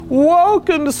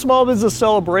Welcome to Small Business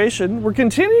Celebration. We're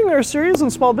continuing our series on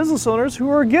small business owners who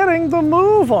are getting the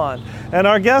move on. And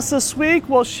our guest this week,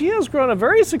 well, she has grown a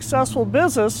very successful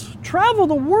business, traveled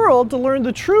the world to learn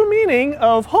the true meaning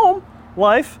of home,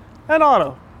 life, and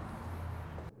auto.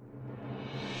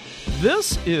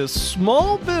 This is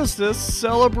Small Business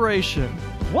Celebration.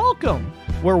 Welcome,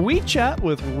 where we chat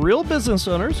with real business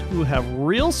owners who have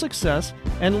real success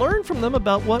and learn from them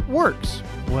about what works,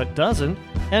 what doesn't,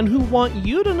 and who want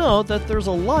you to know that there's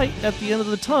a light at the end of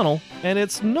the tunnel and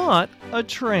it's not a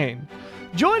train.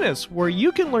 Join us where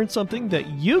you can learn something that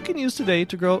you can use today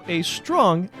to grow a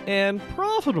strong and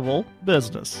profitable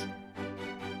business.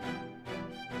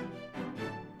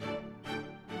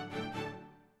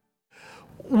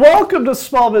 Welcome to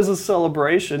Small Business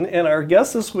Celebration, and our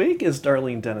guest this week is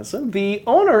Darlene Dennison, the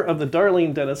owner of the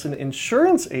Darlene Dennison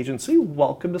Insurance Agency.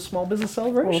 Welcome to Small Business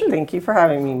Celebration. Well, thank you for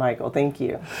having me, Michael. Thank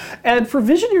you. And for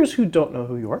visionaries who don't know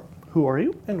who are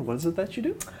you, and what is it that you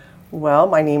do? Well,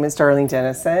 my name is Darlene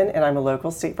Dennison, and I'm a local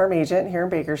State Farm agent here in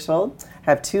Bakersfield.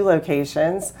 I have 2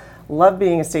 locations. Love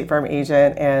being a State Farm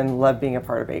agent and love being a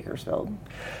part of Bakersfield.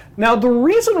 Now, the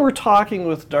reason we're talking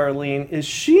with Darlene is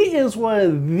she is one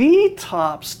of the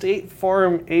top State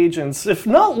Farm agents, if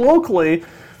not locally,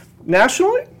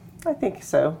 nationally? I think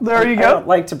so. There you go. I don't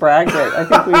like to brag, but I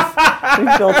think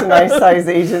we've built a nice size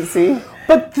agency.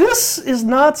 But this is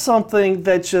not something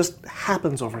that just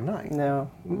happens overnight.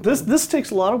 No. This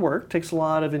takes a lot of work, takes a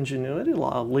lot of ingenuity, a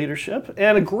lot of leadership,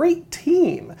 and a great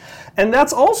team. And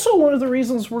that's also one of the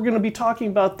reasons we're going to be talking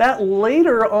about that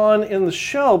later on in the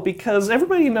show, because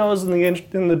everybody knows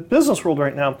in the business world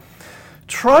right now,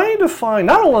 trying to find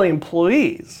not only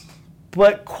employees,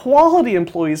 but quality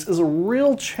employees is a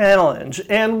real challenge.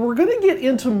 And we're going to get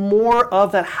into more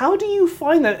of that. How do you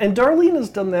find that? And Darlene has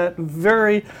done that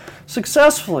very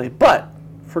successfully. But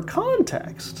for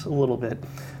context a little bit,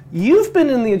 you've been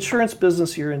in the insurance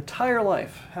business your entire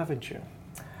life, haven't you?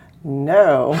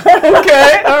 No.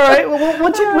 Okay, all right. Well,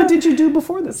 what did you do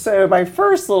before this? So my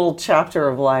first little chapter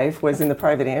of life was in the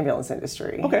private ambulance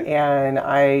industry. Okay. And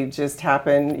I just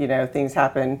happened, things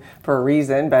happen for a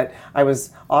reason, but I was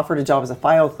offered a job as a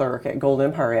file clerk at Gold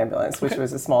Empire Ambulance, which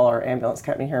was a smaller ambulance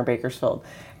company here in Bakersfield.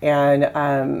 And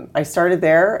I started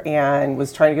there and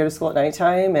was trying to go to school at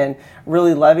nighttime and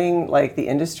really loving the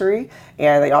industry.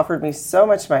 And they offered me so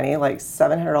much money, like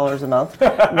 $700 a month,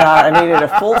 that I made it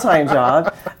a full-time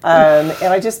job. And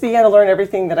I just began to learn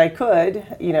everything that I could,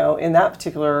 in that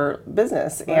particular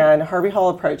business. Right. And Harvey Hall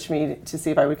approached me to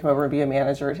see if I would come over and be a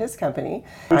manager at his company.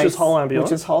 Which is Hall Ambulance.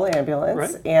 Which is Hall Ambulance.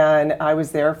 Right. And I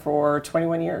was there for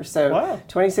 21 years. So wow.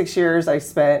 26 years I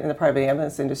spent in the private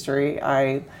ambulance industry.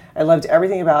 I loved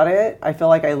everything about it. I feel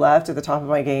like I left at the top of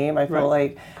my game. I feel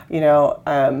like,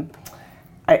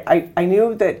 I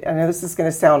knew that, I know this is going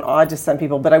to sound odd to some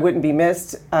people, but I wouldn't be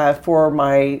missed for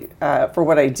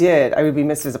what I did. I would be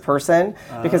missed as a person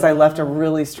because I left a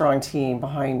really strong team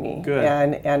behind me. Good.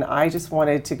 And I just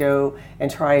wanted to go and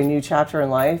try a new chapter in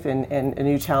life and a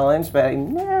new challenge, but I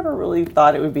never really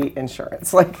thought it would be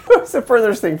insurance. It was the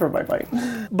furthest thing from my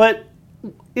mind. But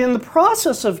in the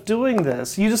process of doing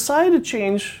this, you decided to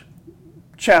change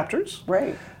chapters.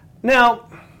 Right. Now,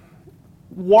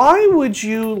 why would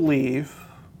you leave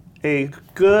a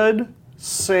good,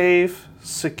 safe,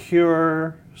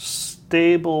 secure,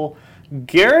 stable,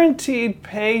 guaranteed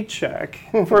paycheck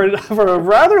for a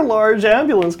rather large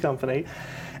ambulance company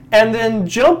and then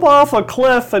jump off a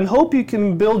cliff and hope you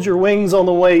can build your wings on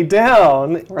the way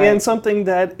down in something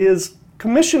that is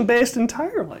commission-based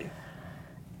entirely?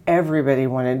 Everybody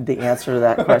wanted the answer to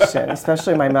that question,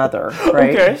 especially my mother, right?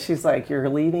 Okay. She's like, you're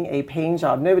leaving a paying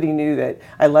job. Nobody knew that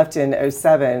I left in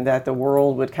 2007, that the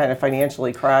world would kind of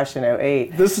financially crash in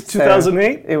 2008. This is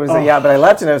 2008? It was, yeah, but I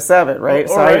left in 2007, right?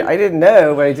 So right. I didn't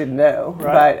know what I didn't know.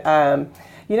 Right. But,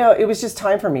 it was just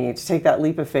time for me to take that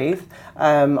leap of faith.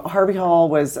 Harvey Hall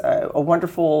was a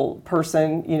wonderful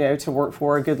person, to work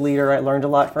for, a good leader. I learned a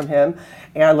lot from him.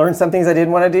 And I learned some things I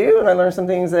didn't want to do, and I learned some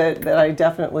things that I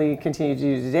definitely continue to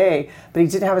do today. But he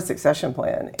didn't have a succession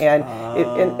plan. And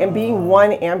and being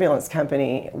one ambulance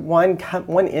company, one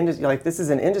industry, this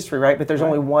is an industry, right? But there's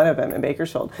only one of them in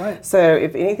Bakersfield. Right. So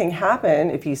if anything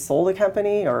happened, if he sold the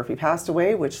company or if he passed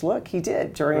away, which look, he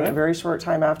did during a very short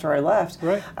time after I left,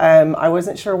 I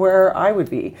wasn't sure where I would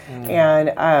be.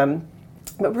 And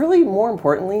but really, more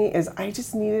importantly, is I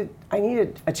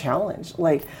needed a challenge.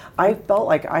 I felt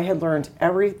like I had learned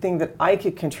everything that I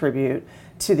could contribute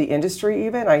to the industry.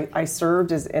 Even I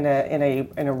served as in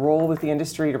a role with the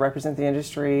industry to represent the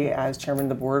industry as chairman of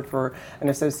the board for an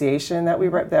association that we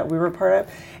were part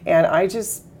of, and I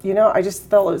just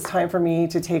felt it was time for me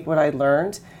to take what I'd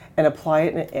learned and apply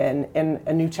it in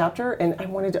a new chapter. And I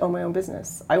wanted to own my own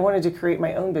business. I wanted to create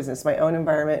my own business, my own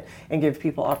environment, and give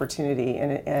people opportunity.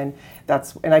 And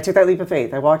I took that leap of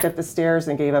faith. I walked up the stairs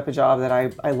and gave up a job that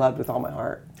I loved with all my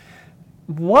heart.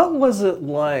 What was it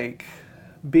like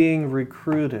being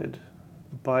recruited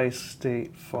by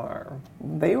State Farm?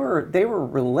 They were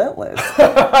relentless.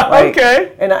 Like,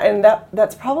 okay. And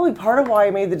that's probably part of why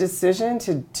I made the decision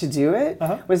to do it,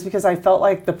 was because I felt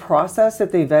like the process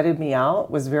that they vetted me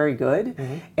out was very good,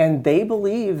 and they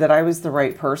believed that I was the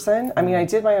right person. I mean, I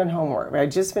did my own homework. I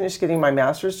just finished getting my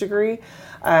master's degree.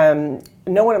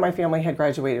 No one in my family had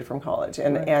graduated from college,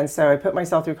 and so I put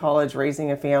myself through college,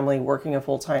 raising a family, working a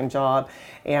full-time job,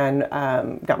 and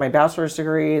got my bachelor's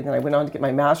degree. And then I went on to get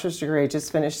my master's degree. I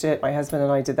just finished it. My husband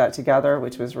and I did that together,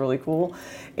 which was really cool.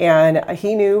 And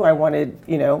he knew I wanted,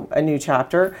 a new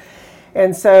chapter,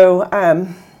 and so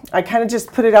I kind of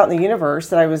just put it out in the universe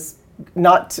that I was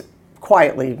not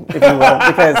quietly, if you will,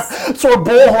 because sort of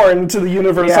bullhorn to the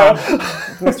universe. Yeah,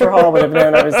 Mr. Hall would have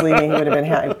known I was leaving. He would have been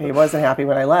happy. He wasn't happy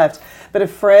when I left. But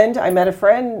I met a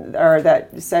friend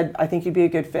that said, I think you'd be a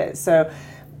good fit. So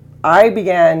I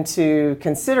began to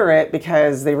consider it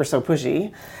because they were so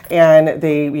pushy, and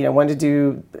they,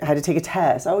 had to take a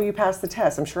test. Oh, you passed the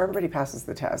test. I'm sure everybody passes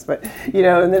the test, but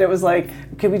and then it was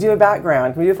like, could we do a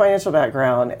background? Can we do a financial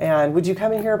background? And would you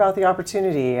come and hear about the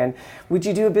opportunity? And would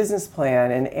you do a business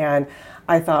plan? And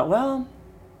I thought, well,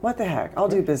 what the heck? I'll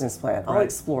do a business plan. I'll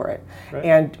explore it. Right.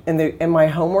 And in my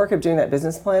homework of doing that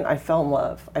business plan, I fell in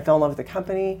love. I fell in love with the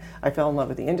company. I fell in love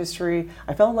with the industry.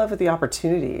 I fell in love with the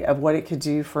opportunity of what it could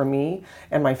do for me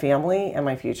and my family and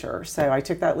my future. So I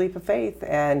took that leap of faith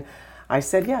and I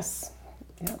said yes.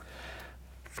 Yeah.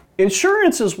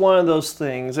 Insurance is one of those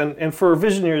things, and for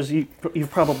visionaries,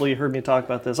 you've probably heard me talk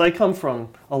about this. I come from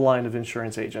a line of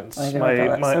insurance agents. I know,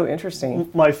 that's so interesting.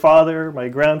 My father, my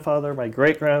grandfather, my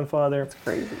great-grandfather. That's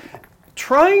crazy.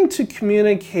 Trying to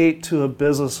communicate to a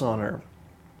business owner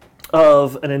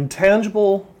of an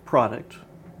intangible product,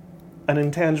 an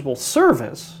intangible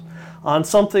service, on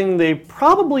something they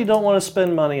probably don't want to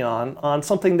spend money on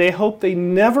something they hope they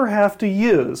never have to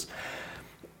use,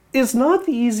 is not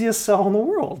the easiest sell in the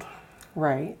world.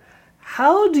 Right.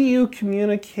 How do you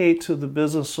communicate to the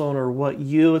business owner what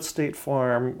you at State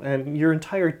Farm and your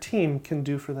entire team can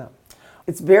do for them?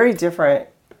 It's very different,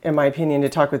 in my opinion, to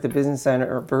talk with the business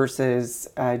owner versus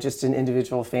just an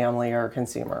individual family or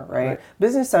consumer, right?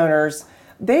 Business owners,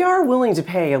 they are willing to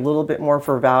pay a little bit more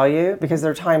for value because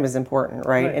their time is important,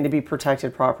 right? And to be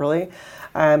protected properly.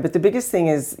 But the biggest thing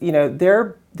is,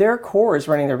 their core is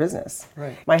running their business.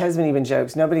 Right. My husband even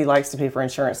jokes, nobody likes to pay for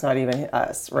insurance, not even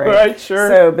us, right? Right, sure.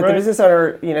 So, but the business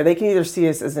owner, they can either see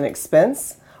us as an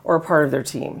expense or a part of their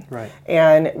team. Right.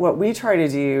 And what we try to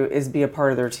do is be a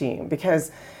part of their team,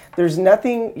 because there's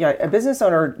nothing, a business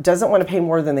owner doesn't want to pay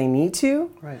more than they need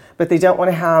to, but they don't want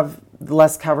to have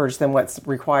less coverage than what's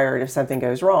required if something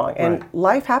goes wrong. And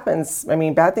life happens. I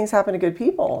mean, bad things happen to good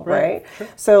people, right? Sure.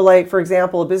 So, like, for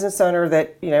example, a business owner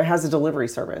that, has a delivery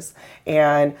service,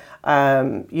 and,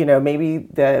 maybe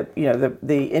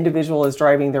the individual is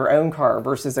driving their own car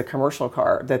versus a commercial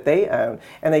car that they own,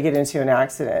 and they get into an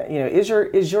accident. Is your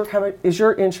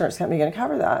insurance company going to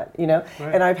cover that?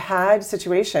 And I've had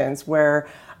situations where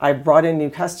I brought in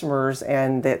new customers,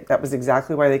 and that was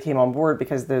exactly why they came on board,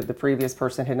 because the previous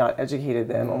person had not educated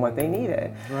them on what they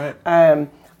needed. Right.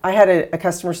 I had a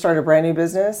customer start a brand new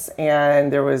business,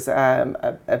 and there was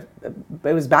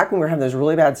it was back when we were having those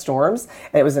really bad storms,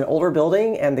 and it was an older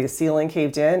building, and the ceiling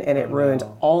caved in, and it ruined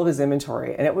all of his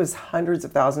inventory, and it was hundreds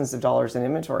of thousands of dollars in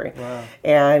inventory. Wow.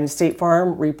 And State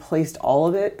Farm replaced all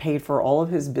of it, paid for all of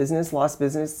his lost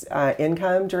business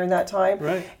income during that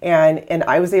time, and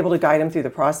I was able to guide him through the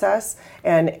process,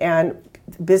 and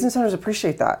business owners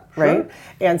appreciate that, right? Sure.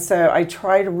 And so I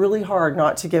tried really hard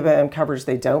not to give them coverage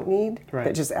they don't need,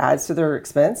 that just adds to their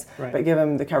expense, but give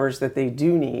them the coverage that they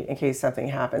do need in case something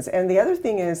happens. And the other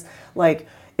thing is, like,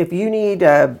 if you need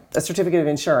a certificate of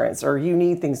insurance, or you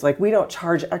need things, like, we don't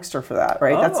charge extra for that,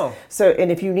 right?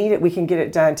 And if you need it, we can get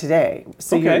it done today.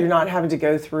 So you're not having to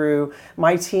go through.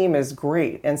 My team is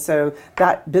great, and so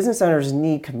that business owners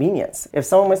need convenience. If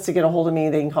someone wants to get a hold of me,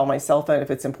 they can call my cell phone if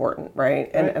it's important,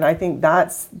 right? And I think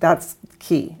that's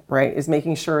key, right? Is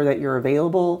making sure that you're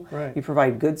available, you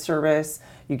provide good service,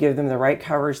 you give them the right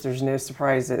coverage. There's no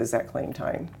surprises at claim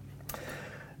time.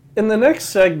 In the next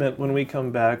segment, when we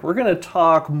come back, we're going to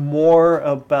talk more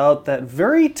about that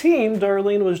very team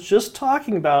Darlene was just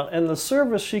talking about and the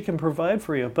service she can provide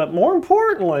for you. But more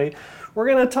importantly, we're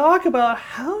going to talk about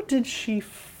how did she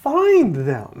find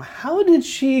them? How did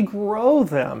she grow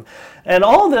them? And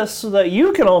all this so that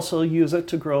you can also use it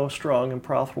to grow a strong and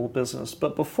profitable business.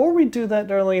 But before we do that,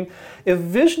 Darlene, if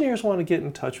visionaries want to get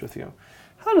in touch with you,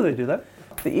 how do they do that?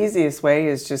 The easiest way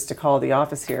is just to call the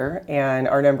office here, and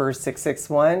our number is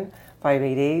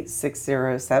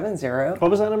 661-588-6070. What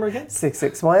was that number again?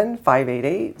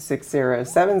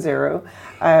 661-588-6070.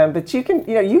 But you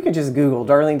can just Google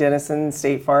Darlene Dennison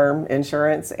State Farm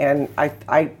Insurance, and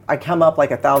I come up like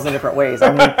 1,000 different ways.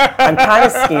 I mean, I'm kind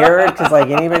of scared because like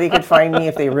anybody could find me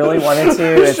if they really wanted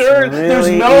to. It's sure, really there's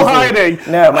no easy. hiding.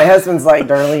 No, my husband's like,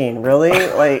 Darlene,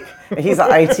 really? Like, he's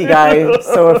an IT guy,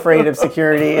 so afraid of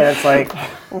security, and it's like,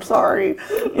 I'm sorry.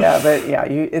 Yeah, but yeah,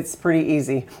 it's pretty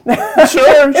easy.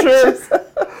 Sure.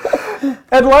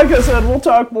 And like I said, we'll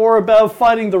talk more about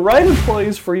finding the right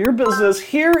employees for your business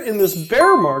here in this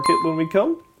bear market when we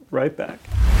come right back.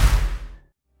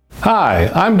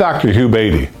 Hi, I'm Dr. Hugh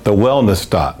Beatty, the Wellness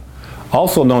Doc,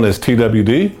 also known as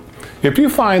TWD. If you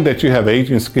find that you have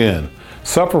aging skin,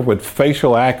 suffer with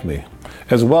facial acne,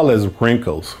 as well as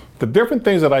wrinkles, the different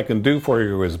things that I can do for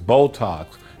you is Botox,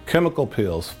 chemical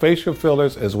peels, facial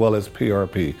fillers, as well as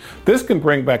PRP. This can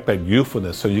bring back that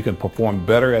youthfulness so you can perform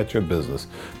better at your business.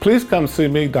 Please come see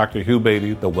me, Dr. Hugh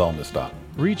Beatty, the Wellness Doc.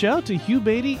 Reach out to Hugh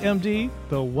Beatty, MD,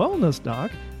 the Wellness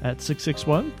Doc, at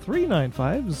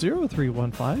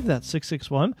 661-395-0315. That's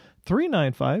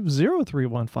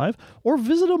 661-395-0315. Or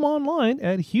visit him online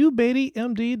at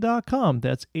hughbeattymd.com.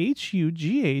 That's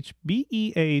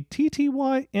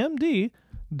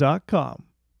HUGHBEATTYMD.com.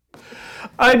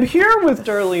 I'm here with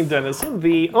Darlene Dennison,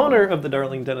 the owner of the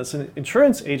Darlene Dennison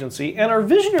Insurance Agency, and our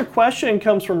visioner question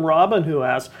comes from Robin, who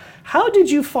asks, how did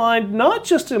you find not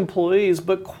just employees,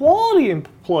 but quality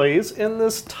employees in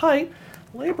this tight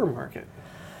labor market?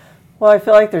 Well, I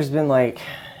feel like there's been like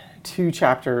 2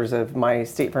 chapters of my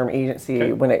State Farm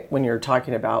agency when you're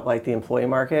talking about like the employee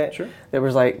market. Sure. There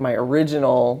was like my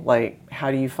original, like, how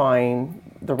do you find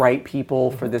the right people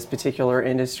for this particular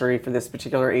industry, for this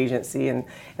particular agency and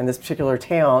this particular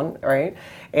town, right?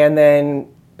 And then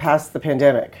past the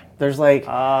pandemic, there's like,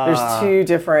 there's 2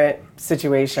 different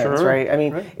situations, Sure. right? I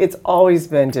mean, it's always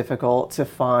been difficult to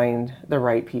find the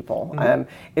right people.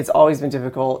 It's always been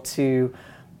difficult to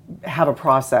have a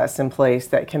process in place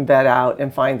that can vet out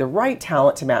and find the right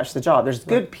talent to match the job. There's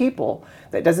good people.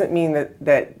 That doesn't mean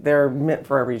that they're meant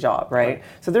for every job, right?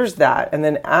 So there's that. And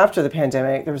then after the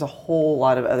pandemic, there was a whole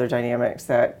lot of other dynamics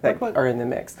that are in the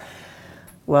mix.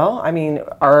 Well, I mean,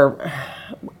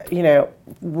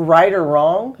 right or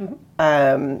wrong,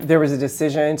 there was a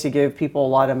decision to give people a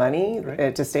lot of money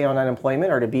to stay on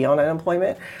unemployment or to be on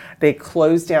unemployment. They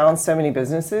closed down so many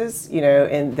businesses,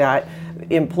 and that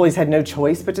employees had no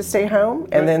choice but to stay home.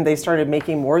 And then they started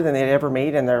making more than they'd ever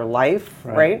made in their life,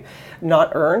 right?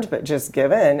 Not earned, but just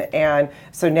given. And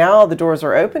so now the doors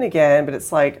are open again, but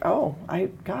it's like, I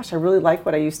really like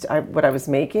what I was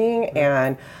making,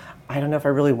 and I don't know if I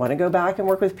really want to go back and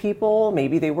work with people.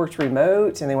 Maybe they worked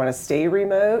remote and they want to stay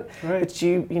remote. But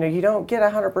you don't get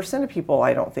 100% of people,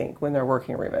 I don't think, when they're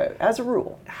working remote, as a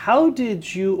rule. How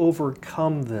did you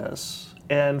overcome this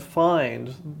and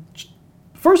find,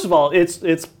 first of all,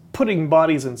 it's putting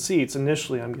bodies in seats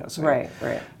initially, I'm guessing. Right.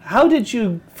 How did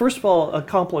you, first of all,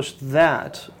 accomplish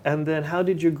that, and then how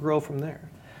did you grow from there?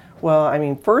 Well, I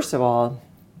mean, first of all,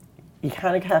 you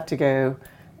kind of have to go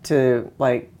to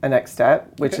like a next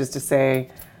step, which is to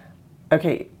say,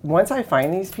 okay, once I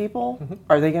find these people,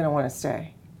 are they going to want to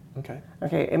stay? Okay,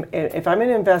 if I'm going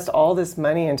to invest all this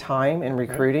money and time in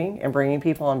recruiting and bringing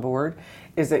people on board,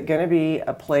 is it going to be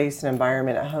a place, an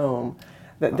environment at home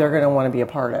that they're going to want to be a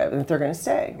part of and that they're going to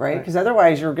stay, right? Because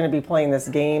otherwise you're going to be playing this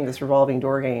game, this revolving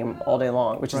door game all day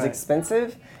long, which is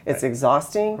expensive, it's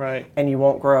exhausting, and you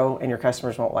won't grow and your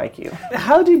customers won't like you.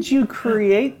 How did you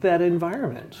create that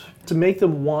environment to make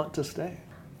them want to stay?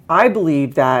 I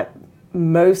believe that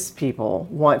most people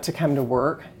want to come to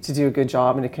work to do a good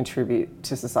job and to contribute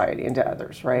to society and to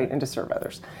others, right? And to serve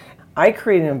others. I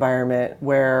create an environment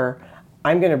where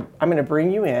I'm gonna bring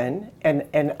you in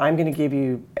and I'm gonna give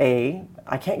you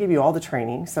I can't give you all the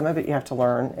training. Some of it you have to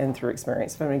learn and through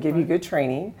experience, but I'm gonna give you good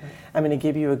training. I'm gonna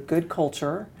give you a good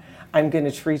culture. I'm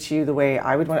gonna treat you the way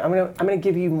I would want. I'm gonna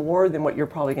give you more than what you're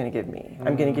probably gonna give me.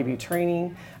 I'm gonna give you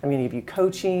training. I'm gonna give you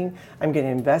coaching. I'm gonna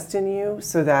invest in you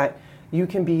so that you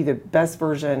can be the best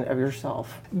version of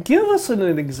yourself. Give us an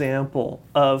example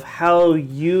of how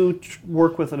you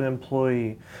work with an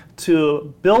employee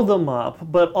to build them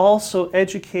up, but also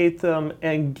educate them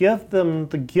and give them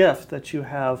the gift that you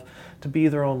have to be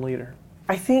their own leader.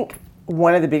 I think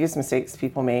one of the biggest mistakes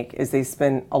people make is they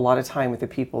spend a lot of time with the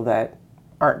people that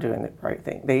aren't doing the right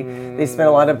thing. They spend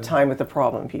a lot of time with the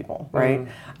problem people, right?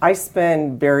 I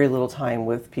spend very little time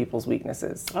with people's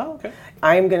weaknesses. Oh, okay.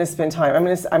 I'm going to spend time. I'm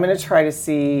going to try to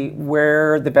see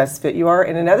where the best fit you are.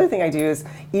 And another thing I do is,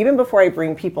 even before I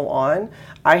bring people on,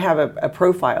 I have a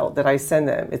profile that I send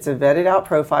them. It's a vetted out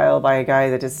profile by a guy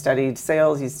that has studied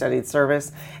sales, he's studied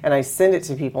service, and I send it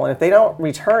to people. And if they don't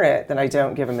return it, then I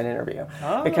don't give them an interview.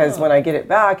 Because when I get it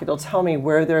back, it'll tell me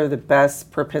where they're the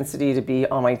best propensity to be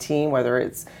on my team, whether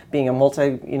it's being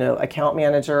a account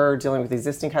manager, dealing with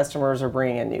existing customers, or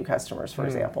bringing in new customers, for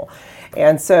example.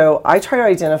 And so I try to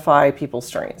identify people's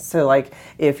strengths. So like,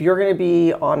 if you're going to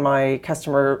be on my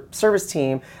customer service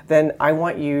team, then I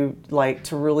want you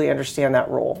to really understand that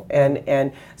role.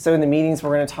 And so in the meetings,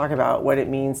 we're going to talk about what it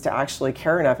means to actually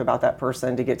care enough about that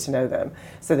person to get to know them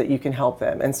so that you can help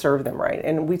them and serve them right.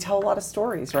 And we tell a lot of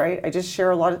stories, right? I just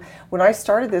share a lot of, when I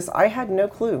started this, I had no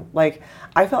clue. Like,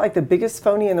 I felt like the biggest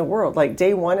phony in the world. Like,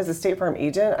 day one as a State Farm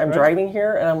agent, I'm driving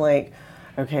here and I'm like,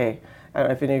 okay, I don't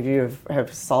know if any of you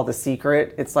have saw The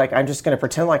Secret. It's like, I'm just going to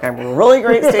pretend like I'm a really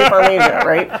great State Farm agent,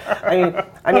 right?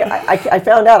 I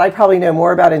found out I probably know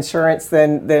more about insurance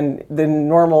than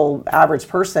normal average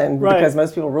person, because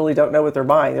most people really don't know what they're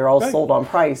buying. They're all sold on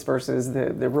price versus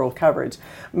the real coverage.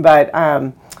 But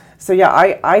so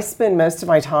yeah, I spend most of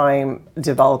my time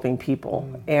developing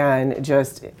people and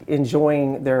just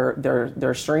enjoying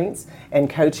their strengths and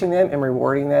coaching them and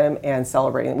rewarding them and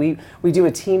celebrating. We do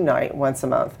a team night once a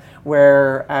month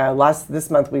where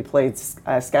this month we played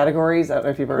categories. I don't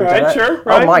know if you've ever done that. Sure.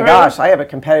 Oh my gosh, I have a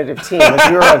competitive team.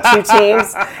 We were on 2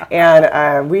 teams,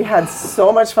 and we had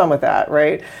so much fun with that,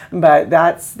 right? But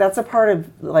that's a part of,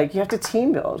 like, you have to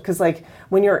team build, because like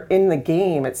when you're in the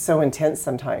game, it's so intense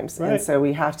sometimes, and so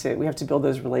we have to build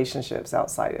those relationships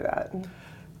outside of that.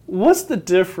 What's the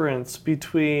difference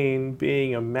between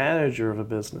being a manager of a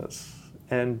business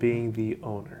and being the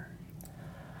owner?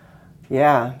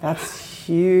 Yeah, that's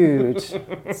huge.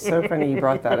 It's so funny you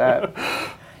brought that up.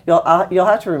 You'll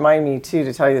have to remind me too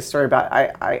to tell you the story about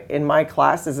I in my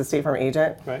class as a State Farm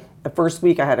agent. Right. The first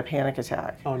week I had a panic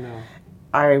attack. Oh no.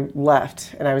 I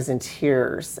left and I was in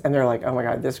tears, and they're like, "Oh my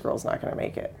God, this girl's not going to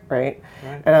make it," right?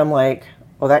 And I'm like,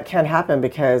 "Well, that can't happen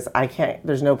because I can't.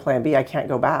 There's no plan B. I can't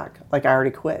go back. Like, I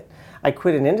already quit. I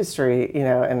quit an industry,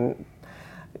 and."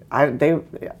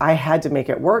 I had to make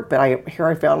it work, but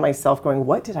I found myself going,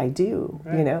 what did I do?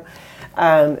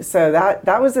 So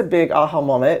that was a big aha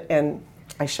moment, and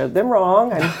I showed them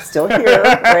wrong. I'm still here,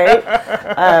 right?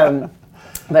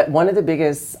 But one of the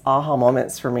biggest aha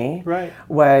moments for me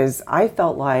was, I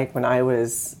felt like when I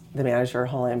was the manager of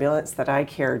Hall Ambulance that I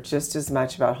cared just as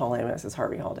much about Hall Ambulance as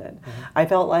Harvey Hall did. I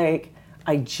felt like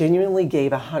I genuinely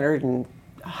gave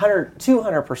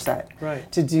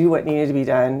 200% to do what needed to be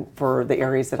done for the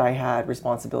areas that I had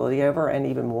responsibility over, and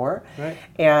even more.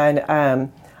 And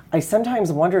I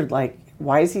sometimes wondered, like,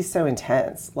 why is he so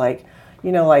intense? Like,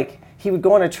 he would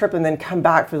go on a trip and then come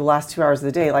back for the last 2 hours of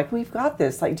the day. Like, we've got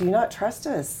this. Like, do you not trust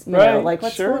us? You know, like,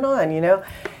 what's going on?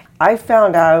 I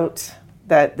found out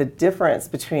that the difference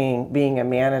between being a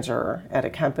manager at a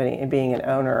company and being an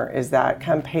owner is that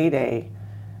come payday,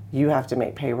 you have to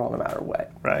make payroll no matter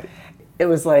what. Right. It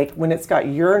was like, when it's got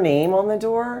your name on the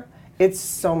door, it's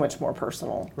so much more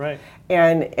personal. Right.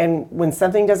 And when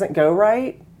something doesn't go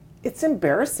right, it's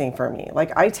embarrassing for me.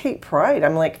 Like, I take pride.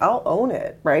 I'm like, I'll own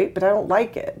it, right? But I don't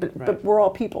like it. But we're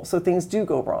all people, so things do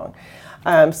go wrong.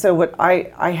 So what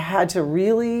I had to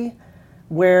really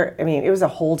wear, it was a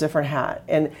whole different hat.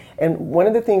 And one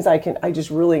of the things I just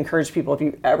really encourage people, if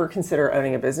you ever consider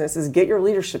owning a business, is get your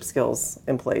leadership skills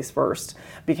in place first.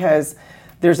 Because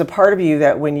there's a part of you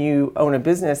that when you own a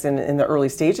business in the early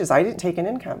stages, I didn't take an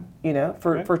income,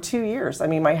 for 2 years.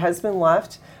 My husband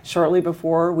left shortly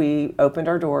before we opened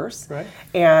our doors,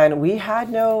 and we had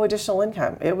no additional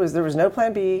income. There was no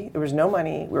plan B, there was no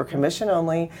money, we were commission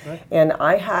only, and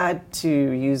I had to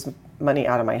use money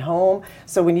out of my home.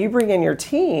 So when you bring in your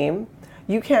team,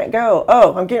 you can't go,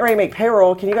 oh, I'm getting ready to make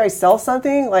payroll, can you guys sell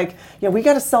something? Like, we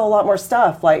got to sell a lot more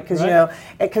stuff, like,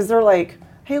 because they're like,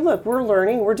 hey, look, we're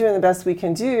learning, we're doing the best we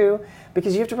can do,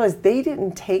 because you have to realize they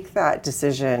didn't take that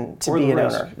decision to be an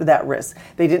owner, that risk.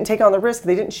 They didn't take on the risk,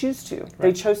 they didn't choose to.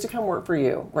 They chose to come work for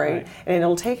you, right? And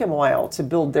it'll take them a while to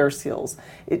build their skills.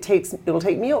 It'll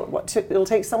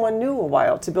take someone new a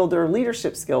while to build their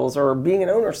leadership skills or being an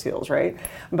owner skills, right?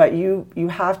 But you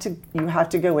have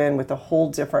to go in with a whole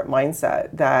different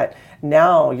mindset that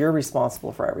now you're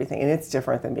responsible for everything, and it's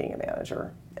different than being a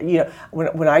manager.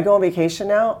 When I go on vacation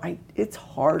now, it's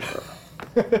harder.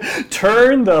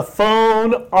 Turn the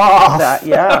phone off.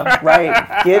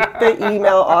 Right. Get the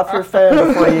email off your phone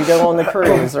before you go on the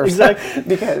cruise, or exactly.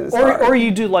 Because or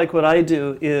you do like what I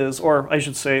do is, or I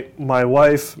should say, my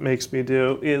wife makes me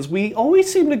do is, we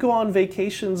always seem to go on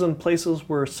vacations in places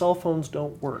where cell phones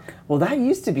don't work. Well, that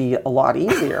used to be a lot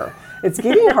easier. It's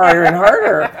getting harder and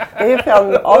harder. They have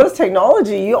found all this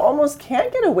technology, you almost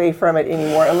can't get away from it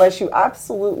anymore unless you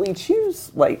absolutely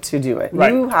choose to do it.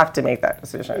 Right. You have to make that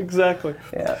decision. Exactly.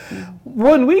 Yeah.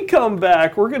 When we come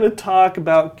back, we're going to talk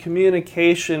about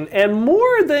communication, and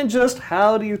more than just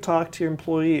how do you talk to your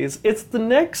employees. It's the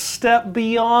next step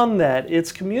beyond that.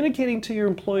 It's communicating to your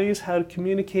employees how to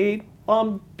communicate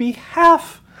on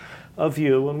behalf of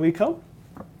you. When we come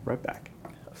right back.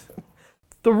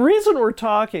 The reason we're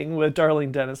talking with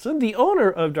Darlene Dennison, the owner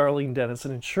of Darlene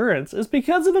Dennison Insurance, is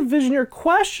because of a Visioneer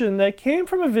question that came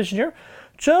from a Visioneer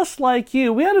just like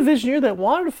you. We had a Visioneer that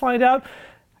wanted to find out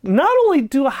not only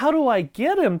how do I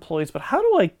get employees, but how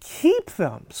do I keep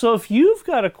them? So if you've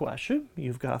got a question,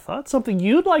 you've got a thought, something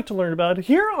you'd like to learn about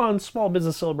here on Small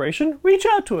Business Celebration, reach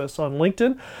out to us on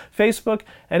LinkedIn, Facebook,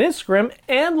 and Instagram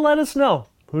and let us know.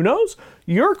 Who knows?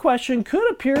 Your question could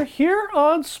appear here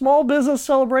on Small Business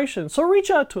Celebration. So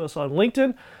reach out to us on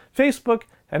LinkedIn, Facebook,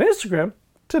 and Instagram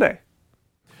today.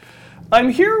 I'm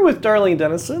here with Darlene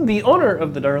Dennison, the owner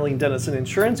of the Darlene Dennison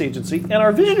Insurance Agency, and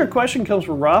our Visioneer question comes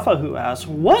from Rafa, who asks,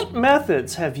 what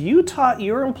methods have you taught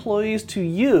your employees to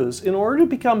use in order to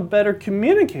become better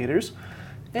communicators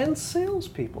and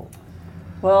salespeople?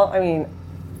 Well, I mean,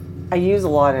 I use a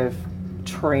lot of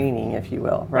training, if you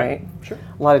will, right? Sure.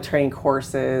 A lot of training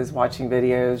courses, watching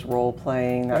videos, role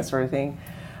playing, that sort of thing.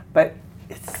 But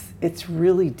it's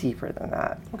really deeper than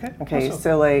that. Okay. Awesome.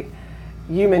 So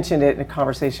you mentioned it in a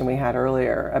conversation we had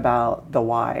earlier about the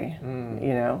why.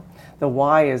 The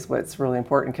why is what's really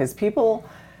important, because people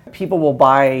will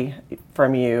buy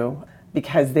from you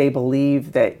because they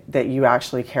believe that you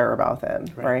actually care about them,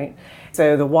 right?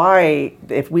 So the why,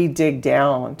 if we dig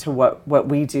down to what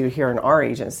we do here in our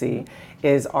agency,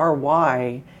 is our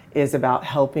why is about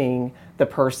helping the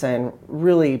person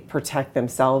really protect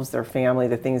themselves, their family,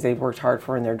 the things they've worked hard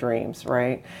for in their dreams,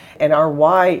 right? And our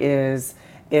why is,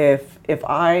 if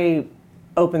I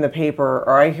open the paper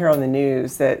or I hear on the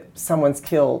news that someone's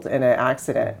killed in an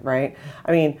accident, right?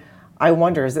 I mean, I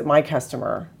wonder, is it my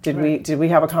customer? Did we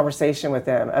have a conversation with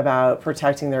them about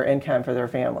protecting their income for their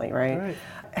family, right?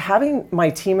 Having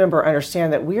my team member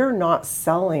understand that we are not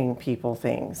selling people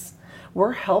things.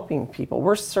 We're helping people,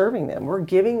 we're serving them, we're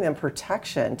giving them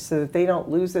protection so that they don't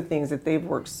lose the things that they've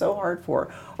worked so hard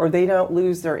for, or they don't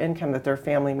lose their income that their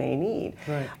family may need.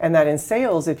 And that in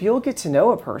sales, if you'll get to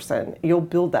know a person, you'll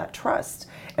build that trust,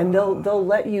 and they'll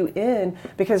let you in,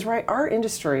 because our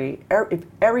industry,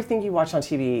 everything you watch on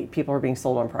TV, people are being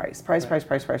sold on price,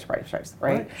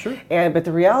 right? Sure. But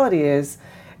the reality is,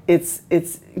 it's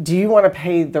do you want to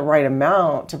pay the right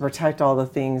amount to protect all the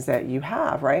things that you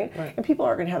have, right? And people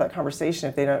aren't going to have that conversation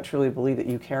if they don't truly believe that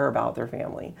you care about their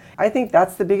family. I think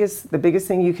that's the biggest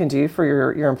thing you can do for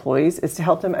your employees, is to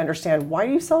help them understand, why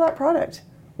do you sell that product?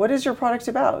 What is your product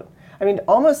about? I mean,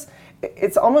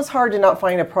 it's almost hard to not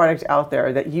find a product out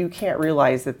there that you can't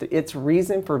realize that its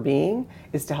reason for being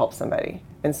is to help somebody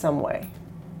in some way.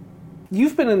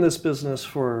 You've been in this business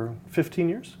for 15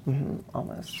 years? Mm-hmm,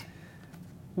 almost.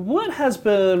 What has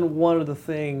been one of the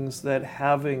things that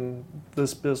having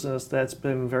this business that's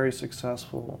been very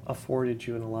successful afforded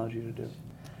you and allowed you to do?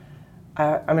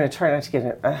 I'm going to try not to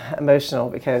get emotional,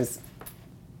 because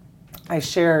I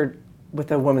shared with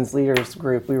a women's leaders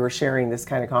group, we were sharing this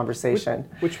kind of conversation.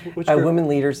 Which group? Women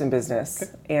leaders in business.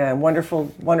 Okay. And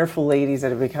wonderful ladies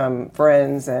that have become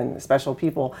friends and special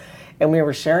people. And we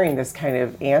were sharing this kind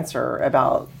of answer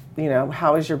about,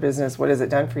 how is your business? What has it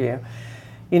done for you?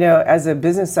 As a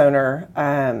business owner,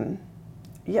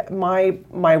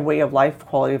 my way of life,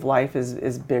 quality of life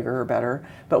is bigger or better.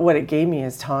 But what it gave me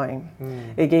is time.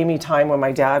 It gave me time when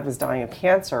my dad was dying of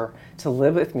cancer to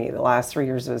live with me the last 3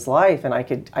 years of his life, and I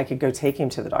could go take him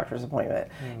to the doctor's appointment.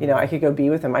 I could go be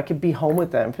with him. I could be home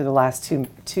with them for the last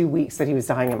two weeks that he was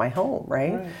dying in my home,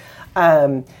 right?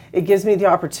 It gives me the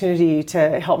opportunity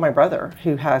to help my brother,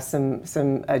 who has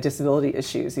some disability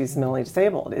issues. He's mentally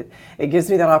disabled. It gives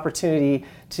me that opportunity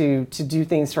to do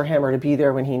things for him, or to be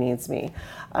there when he needs me.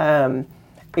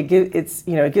 It gives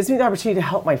me the opportunity to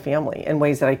help my family in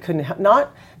ways that I couldn't.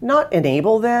 Not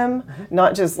enable them,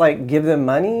 not just give them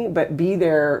money, but be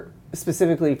there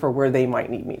specifically for where they might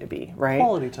need me to be, right?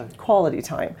 Quality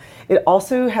time. It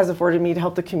also has afforded me to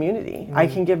help the community. I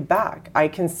can give back. I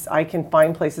can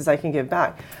find places I can give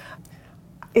back.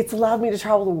 it's allowed me to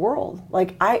travel the world.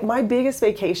 Like my biggest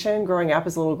vacation growing up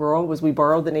as a little girl was we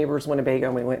borrowed the neighbor's Winnebago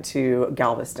and we went to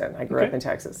Galveston. I grew up in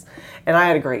Texas, and I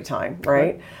had a great time.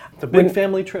 Right. The big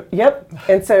family trip. Yep.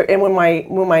 And when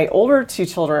my older two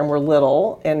children were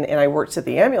little, and I worked at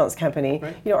the ambulance company,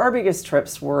 our biggest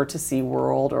trips were to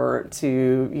SeaWorld or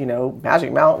to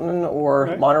Magic Mountain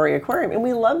or Monterey Aquarium, and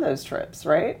we love those trips,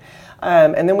 right?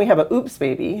 And then we have a oops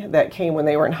baby that came when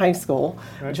they were in high school,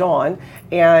 John,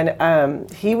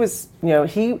 and he was,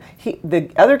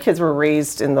 the other kids were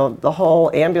raised in the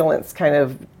whole ambulance kind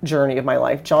of journey of my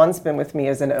life. John's been with me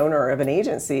as an owner of an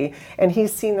agency, and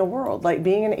he's seen the world. Like,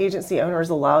 being an agency owner has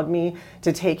allowed me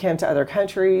to take him to other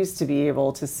countries, to be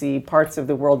able to see parts of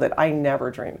the world that I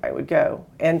never dreamed I would go.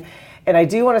 And I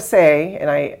do want to say, and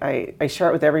I share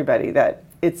it with everybody, that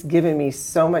it's given me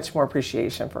so much more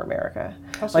appreciation for America.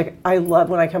 Awesome. Like, I love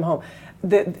when I come home.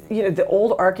 The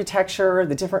old architecture,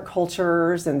 the different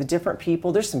cultures, and the different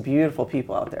people. There's some beautiful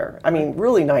people out there. I mean,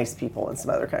 really nice people in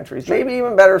some other countries. Maybe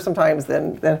even better sometimes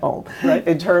than home,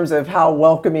 in terms of how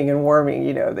welcoming and warming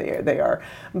they are.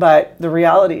 But the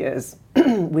reality is,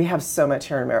 we have so much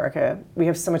here in America. We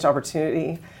have so much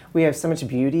opportunity. We have so much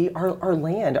beauty. Our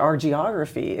land, our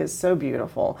geography is so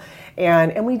beautiful,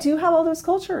 and we do have all those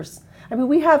cultures. I mean,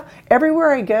 we have,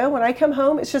 everywhere I go, when I come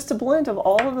home, it's just a blend of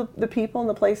all of the people and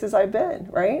the places I've been,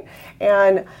 right?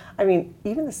 And I mean,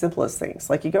 even the simplest things,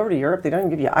 like you go over to Europe, they don't even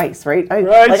give you ice, right? I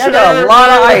got a lot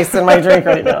of ice in my drink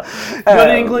right now. Go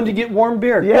to England to get warm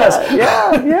beer.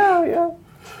 Yeah.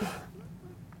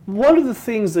 One of the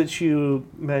things that you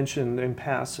mentioned in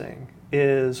passing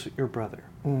is your brother.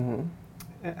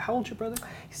 Mm-hmm. How old's your brother?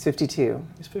 He's 52.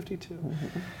 He's 52.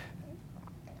 Mm-hmm.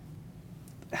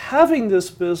 Having this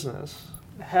business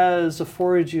has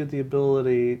afforded you the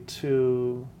ability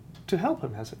to help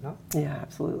him, has it not? Yeah,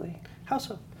 absolutely. How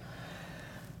so?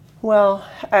 Well,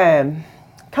 a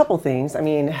couple things. I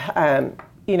mean,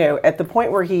 at the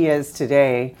point where he is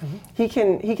today, he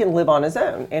can live on his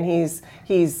own, and he's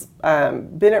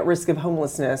been at risk of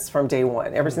homelessness from day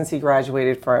one. Ever since he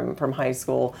graduated from high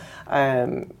school,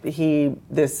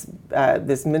 this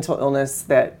mental illness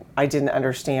that I didn't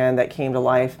understand that came to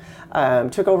life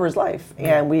took over his life,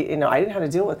 and I didn't know how to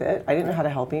deal with it. I didn't know how to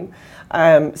help him.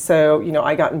 So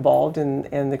I got involved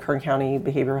in the Kern County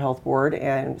Behavioral Health Board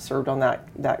and served on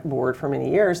that board for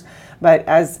many years. But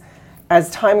as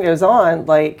time goes on,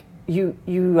 like you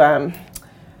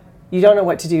don't know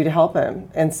what to do to help him.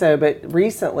 And so, but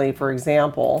recently, for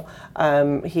example,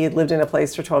 he had lived in a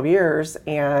place for 12 years,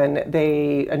 and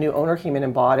a new owner came in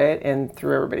and bought it and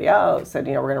threw everybody out, said,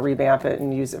 we're going to revamp it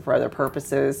and use it for other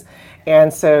purposes.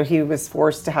 And so he was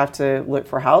forced to have to look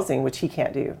for housing, which he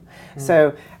can't do.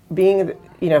 So being,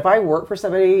 if I worked for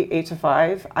somebody 8 to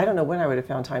 5, I don't know when I would have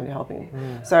found time to help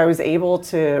him. So I was able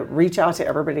to reach out to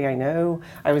everybody I know.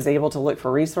 I was able to look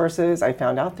for resources. I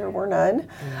found out there were none,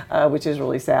 which is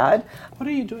really sad. What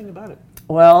are you doing about it?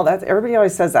 Well, everybody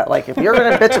always says that. Like, if you're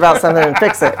going to bitch about something, then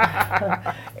fix it.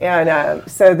 And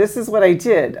so this is what I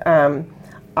did.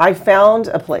 I found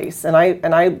a place, and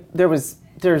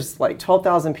there's like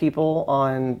 12,000 people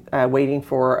on waiting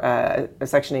for a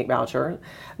Section 8 voucher.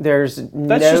 That's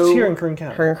just here in Kern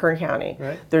County. Kern County.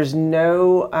 Right. There's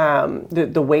no,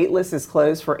 the wait list is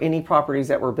closed for any properties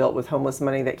that were built with homeless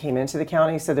money that came into the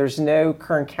county. So there's no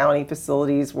Kern County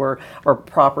facilities or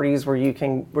properties where you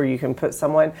can put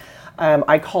someone.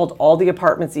 I called all the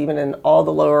apartments, even in all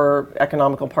the lower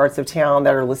economical parts of town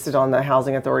that are listed on the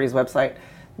Housing Authority's website.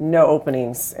 No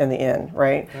openings in the inn,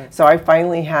 right? So I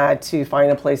finally had to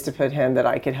find a place to put him that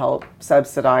I could help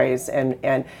subsidize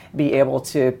and be able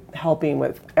to help him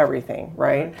with everything,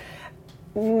 right?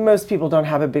 Most people don't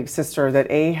have a big sister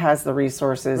that A, has the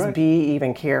resources, B,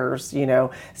 even cares,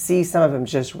 C, some of them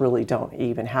just really don't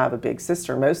even have a big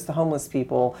sister. Most of the homeless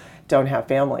people don't have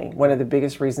family. One of the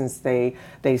biggest reasons they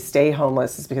stay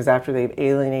homeless is because after they've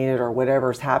alienated or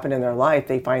whatever's happened in their life,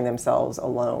 they find themselves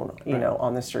alone,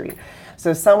 on the street.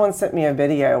 So someone sent me a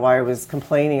video while I was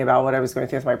complaining about what I was going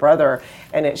through with my brother,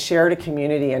 and it shared a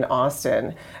community in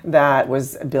Austin that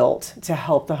was built to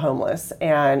help the homeless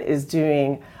and is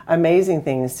doing amazing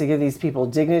things to give these people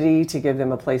dignity, to give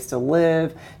them a place to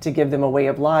live, to give them a way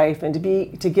of life, and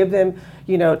to give them,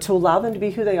 to allow them to be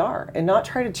who they are and not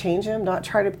try to change them, not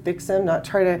try to fix them, not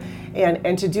try to,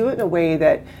 and to do it in a way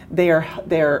that they're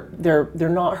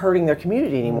not hurting their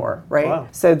community anymore, right? Wow.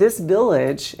 So this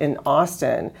village in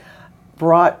Austin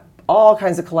brought all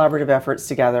kinds of collaborative efforts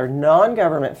together,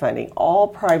 non-government funding, all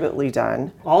privately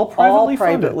done. All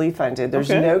privately funded.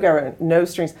 There's Okay. no government, no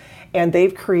strings. And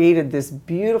they've created this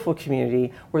beautiful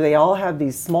community where they all have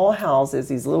these small houses,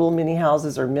 these little mini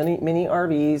houses or mini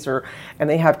RVs, and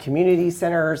they have community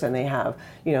centers, and they have,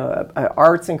 you know,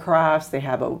 arts and crafts. They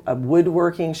have a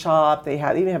woodworking shop. They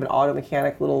even have an auto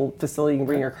mechanic little facility. You can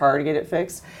bring your car to get it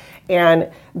fixed. And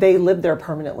they live there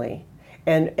permanently.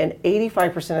 And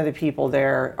 85% of the people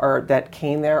there that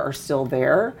came there are still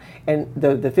there, and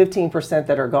the 15%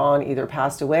 that are gone either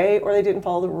passed away or they didn't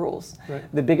follow the rules. Right.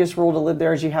 The biggest rule to live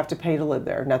there is you have to pay to live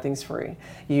there. Nothing's free.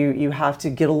 You have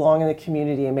to get along in the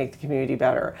community and make the community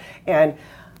better. And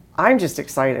I'm just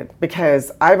excited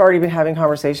because I've already been having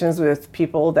conversations with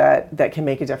people that can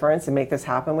make a difference and make this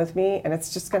happen with me, and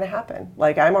it's just going to happen.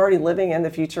 Like, I'm already living in the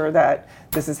future that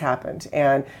this has happened,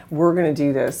 and we're going to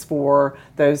do this for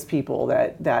those people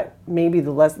that maybe it's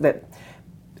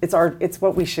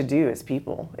what we should do as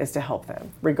people, is to help them,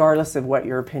 regardless of what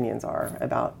your opinions are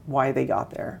about why they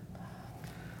got there.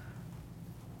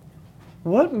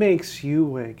 What makes you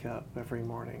wake up every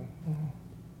morning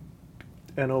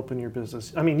and open your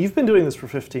business? I mean, you've been doing this for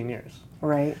 15 years.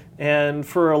 Right. And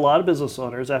for a lot of business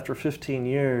owners, after 15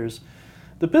 years,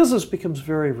 the business becomes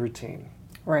very routine.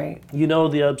 Right. You know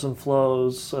the ebbs and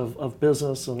flows of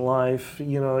business and life.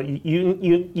 You know,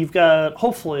 you've got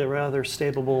hopefully a rather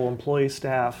stable employee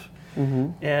staff,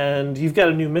 and you've got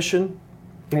a new mission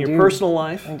in your personal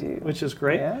life, which is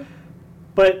great. Yeah.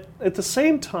 But at the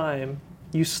same time,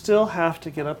 you still have to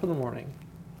get up in the morning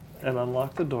and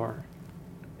unlock the door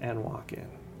and walk in.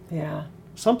 Yeah.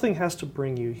 Something has to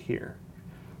bring you here.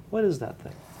 What is that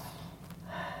thing?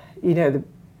 You know,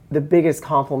 the biggest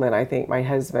compliment I think my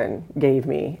husband gave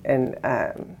me, and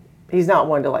he's not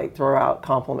one to like throw out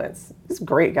compliments. He's a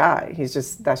great guy.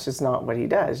 That's just not what he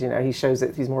does. You know, he shows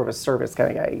that he's more of a service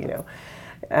kind of guy, you know.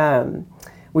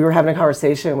 We were having a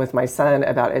conversation with my son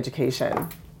about education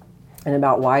and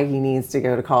about why he needs to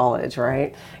go to college,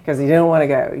 right? Because he didn't want to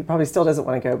go. He probably still doesn't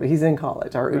want to go, but he's in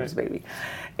college, our oops baby.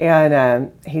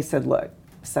 And he said, look,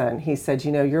 son, he said,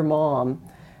 you know, your mom,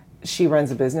 she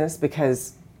runs a business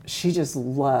because she just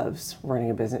loves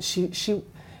running a business. She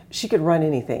could run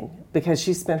anything because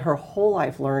she spent her whole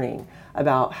life learning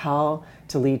about how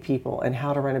to lead people and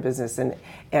how to run a business,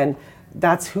 and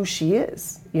that's who she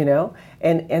is, you know?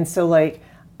 And so like,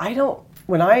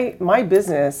 my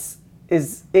business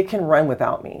it can run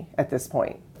without me at this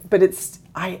point, but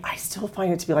I still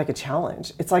find it to be like a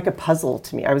challenge. It's like a puzzle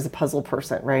to me. I was a puzzle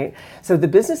person, right? So the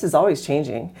business is always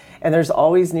changing, and there's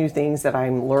always new things that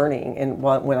I'm learning and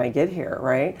when I get here,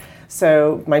 right?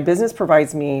 So my business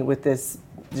provides me with this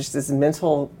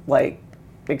mental like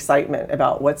excitement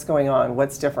about what's going on,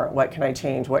 what's different, what can I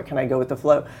change, what can I go with the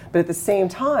flow. But at the same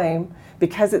time,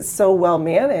 because it's so well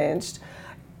managed,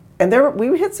 and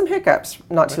we hit some hiccups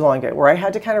not too long ago where I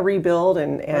had to kind of rebuild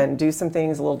and do some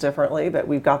things a little differently, but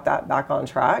we've got that back on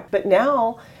track. But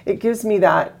now it gives me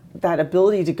that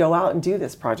ability to go out and do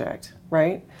this project,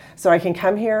 right? So I can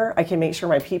come here, I can make sure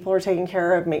my people are taken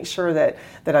care of, make sure that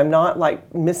I'm not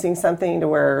like missing something to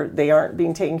where they aren't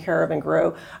being taken care of and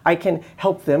grow. I can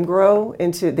help them grow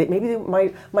into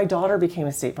my daughter became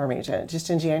a State Farm agent just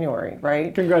in January,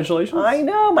 right? Congratulations. I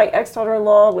know. My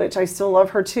ex-daughter-in-law, which I still love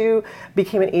her too,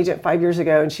 became an agent 5 years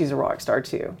ago, and she's a rock star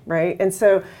too, right? And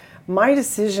so my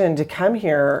decision to come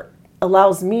here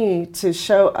allows me to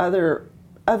show other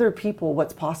people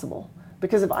what's possible.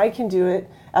 Because if I can do it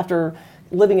after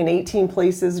living in 18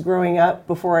 places growing up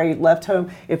before I left home,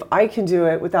 if I can do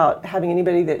it without having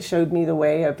anybody that showed me the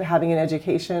way of having an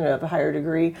education of a higher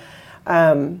degree,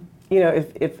 you know,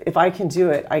 if I can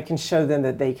do it, I can show them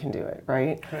that they can do it,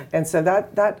 right? Okay. And so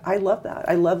that I love that.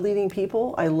 I love leading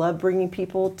people. I love bringing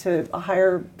people to a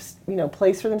higher, you know,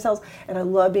 place for themselves, and I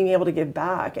love being able to give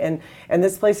back. And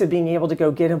this place of being able to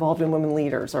go get involved in women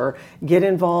leaders or get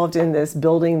involved in this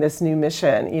building this new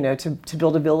mission, you know, to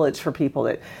build a village for people.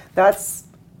 That's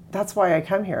why I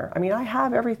come here. I mean, I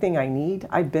have everything I need.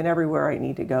 I've been everywhere I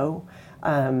need to go,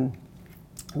 but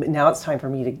now it's time for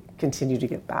me to continue to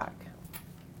give back.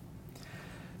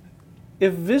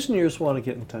 If Visioneers want to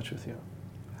get in touch with you,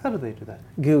 how do they do that?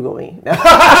 Google me.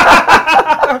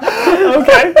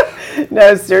 Okay.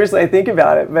 No, seriously, I think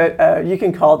about it. But you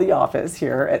can call the office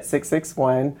here at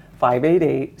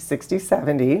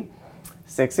 661-588-6070.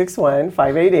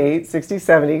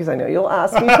 661-588-6070, because I know you'll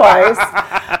ask me twice.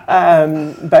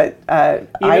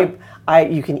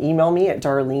 You can email me at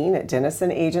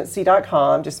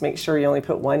Darlene@DennisonAgency.com. Just make sure you only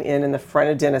put one N in the front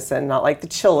of Dennison, not like the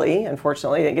chili.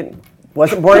 Unfortunately, I didn't get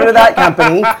wasn't born into that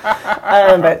company.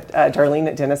 But Darlene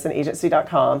at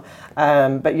DenisonAgency.com.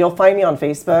 But you'll find me on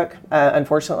Facebook.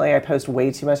 Unfortunately, I post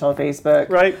way too much on Facebook.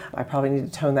 Right. I probably need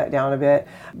to tone that down a bit.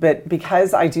 But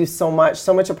because I do so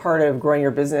much a part of growing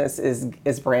your business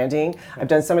is branding. I've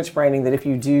done so much branding that if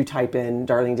you do type in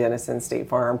Darlene Dennison State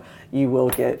Farm, you will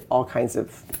get all kinds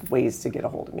of ways to get a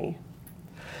hold of me.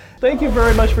 Thank you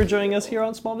very much for joining us here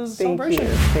on Small Business Celebration.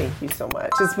 Thank you so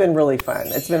much. It's been really fun.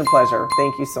 It's been a pleasure.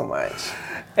 Thank you so much.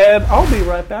 And I'll be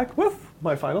right back with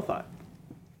my final thought.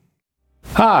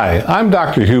 Hi, I'm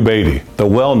Dr. Hugh Beatty, the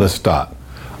Wellness Doc,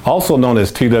 also known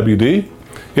as TWD.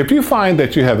 If you find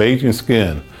that you have aging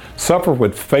skin, suffer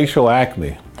with facial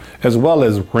acne, as well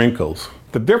as wrinkles,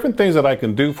 the different things that I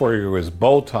can do for you is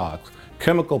Botox,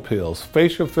 chemical peels,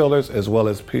 facial fillers, as well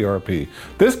as PRP.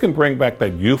 This can bring back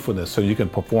that youthfulness so you can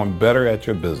perform better at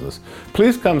your business.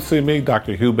 Please come see me,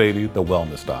 Dr. Hugh Beatty, the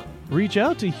Wellness Doc. Reach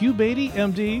out to Hugh Beatty,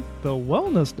 MD, the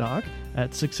Wellness Doc,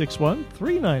 at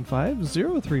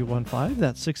 661-395-0315.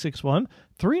 That's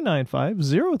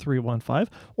 661-395-0315.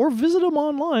 Or visit him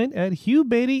online at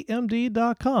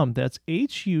hughbeattymd.com. That's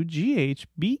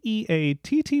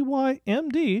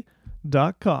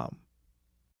HUGHBEATTYMD.com.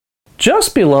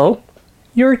 Just below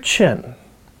your chin.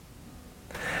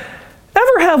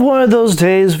 Ever have one of those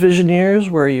days, Visioneers,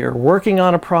 where you're working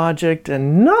on a project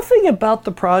and nothing about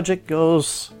the project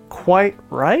goes quite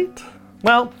right?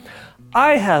 Well,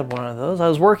 I had one of those. I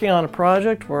was working on a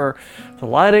project where the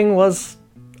lighting was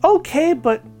okay,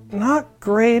 but not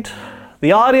great.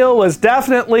 The audio was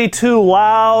definitely too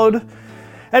loud.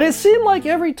 And it seemed like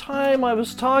every time I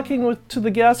was talking to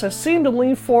the guests, I seemed to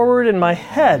lean forward and my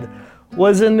head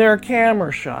was in their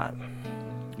camera shot.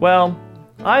 Well,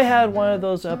 I had one of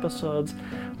those episodes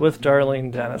with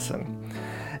Darlene Dennison.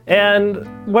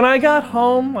 And when I got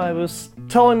home, I was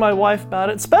telling my wife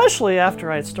about it, especially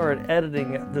after I started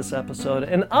editing this episode,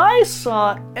 and I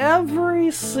saw every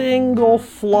single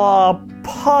flaw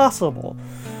possible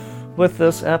with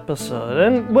this episode.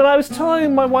 And when I was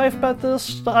telling my wife about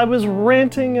this, I was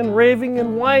ranting and raving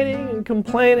and whining and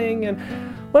complaining, and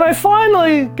when I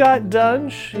finally got done,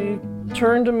 she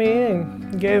turned to me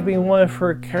and gave me one of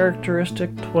her characteristic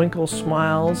twinkle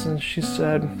smiles, and she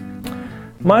said,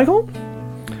 "Michael,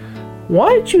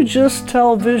 why didn't you just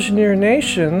tell Visioneer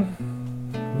Nation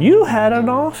you had an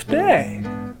off day?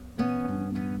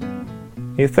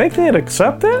 You think they'd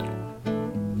accept that?"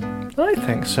 "I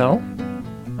think so."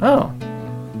 "Oh,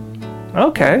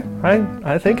 okay,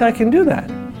 I think I can do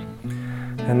that."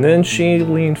 And then she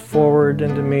leaned forward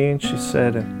into me and she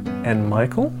said, "And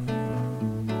Michael,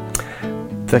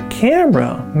 the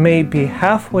camera may be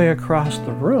halfway across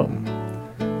the room,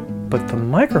 but the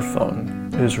microphone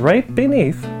is right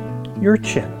beneath your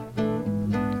chin."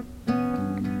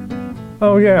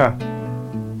 Oh yeah.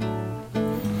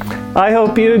 I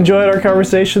hope you enjoyed our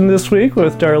conversation this week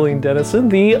with Darlene Dennison,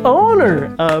 the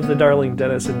owner of the Darlene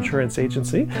Dennison Insurance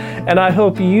Agency. And I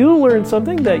hope you learned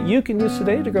something that you can use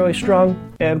today to grow a strong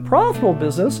and profitable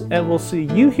business. And we'll see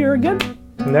you here again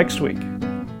next week.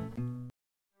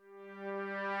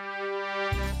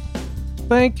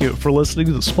 Thank you for listening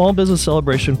to the Small Business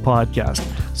Celebration podcast.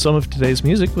 Some of today's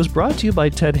music was brought to you by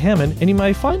Ted Hammond, and you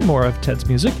might find more of Ted's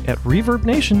music at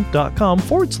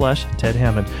reverbnation.com/Ted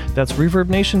Hammond. That's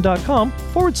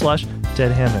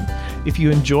reverbnation.com/Ted Hammond. If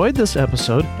you enjoyed this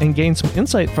episode and gained some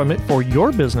insight from it for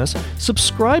your business,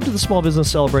 subscribe to the Small Business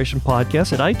Celebration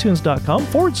podcast at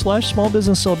itunes.com/Small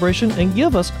Business Celebration and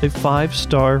give us a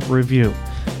 5-star review.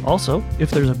 Also,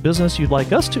 if there's a business you'd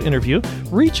like us to interview,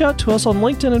 reach out to us on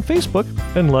LinkedIn and Facebook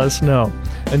and let us know.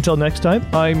 Until next time,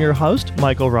 I'm your host,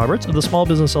 Michael Roberts of the Small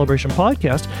Business Celebration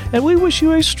podcast, and we wish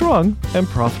you a strong and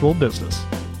profitable business.